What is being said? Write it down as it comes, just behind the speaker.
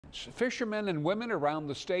regulations. Fishermen and women around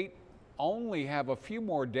the state only have a few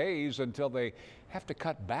more days until they have to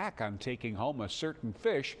cut back on taking home a certain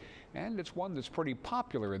fish, and it's one that's pretty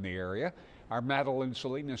popular in the area. Our Madeline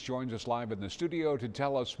Salinas joins us live in the studio to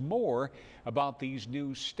tell us more about these new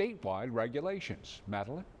statewide regulations.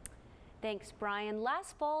 Madeline? Thanks, Brian.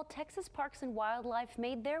 Last fall, Texas Parks and Wildlife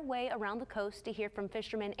made their way around the coast to hear from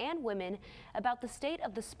fishermen and women about the state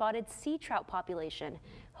of the spotted sea trout population.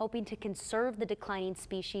 Hoping to conserve the declining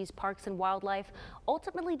species, Parks and Wildlife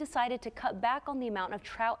ultimately decided to cut back on the amount of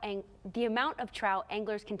trout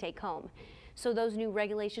anglers can take home. So those new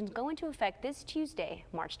regulations go into effect this Tuesday,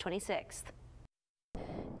 March 26th.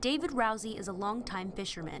 David Rousey is a longtime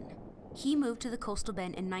fisherman. He moved to the coastal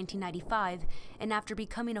bend in 1995, and after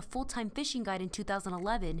becoming a full-time fishing guide in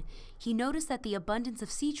 2011, he noticed that the abundance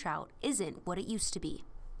of sea trout isn't what it used to be.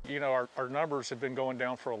 You know, our numbers have been going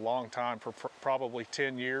down for a long time, for probably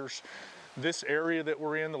 10 years. This area that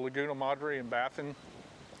we're in, the Laguna Madre and Baffin,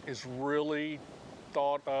 is really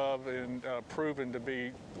thought of and proven to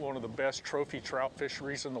be one of the best trophy trout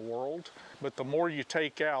fisheries in the world. But the more you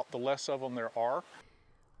take out, the less of them there are.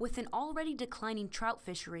 With an already declining trout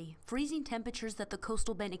fishery, freezing temperatures that the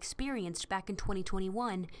coastal bend experienced back in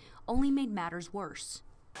 2021 only made matters worse.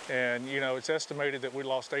 And you know, it's estimated that we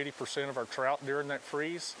lost 80% of our trout during that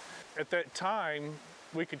freeze. At that time,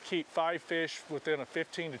 we could keep 5 fish within a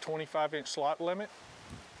 15 to 25 inch slot limit,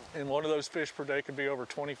 and one of those fish per day could be over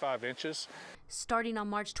 25 inches. Starting on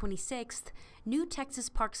March 26th, new Texas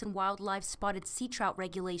Parks and Wildlife spotted sea trout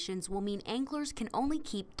regulations will mean anglers can only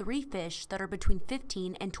keep 3 fish that are between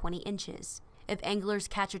 15 and 20 inches. If anglers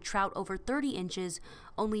catch a trout over 30 inches,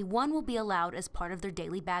 only 1 will be allowed as part of their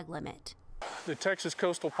daily bag limit. The Texas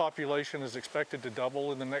coastal population is expected to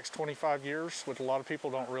double in the next 25 years, which a lot of people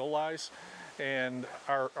don't realize. And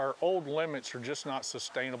our old limits are just not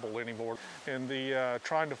sustainable anymore. And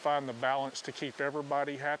trying to find the balance to keep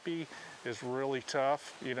everybody happy is really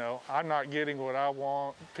tough. You know, I'm not getting what I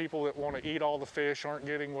want. People that want to eat all the fish aren't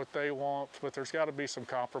getting what they want, but there's got to be some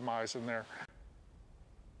compromise in there.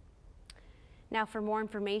 Now, for more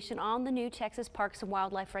information on the new Texas Parks and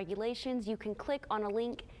Wildlife regulations, you can click on a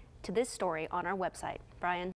link to this story on our website. Brian?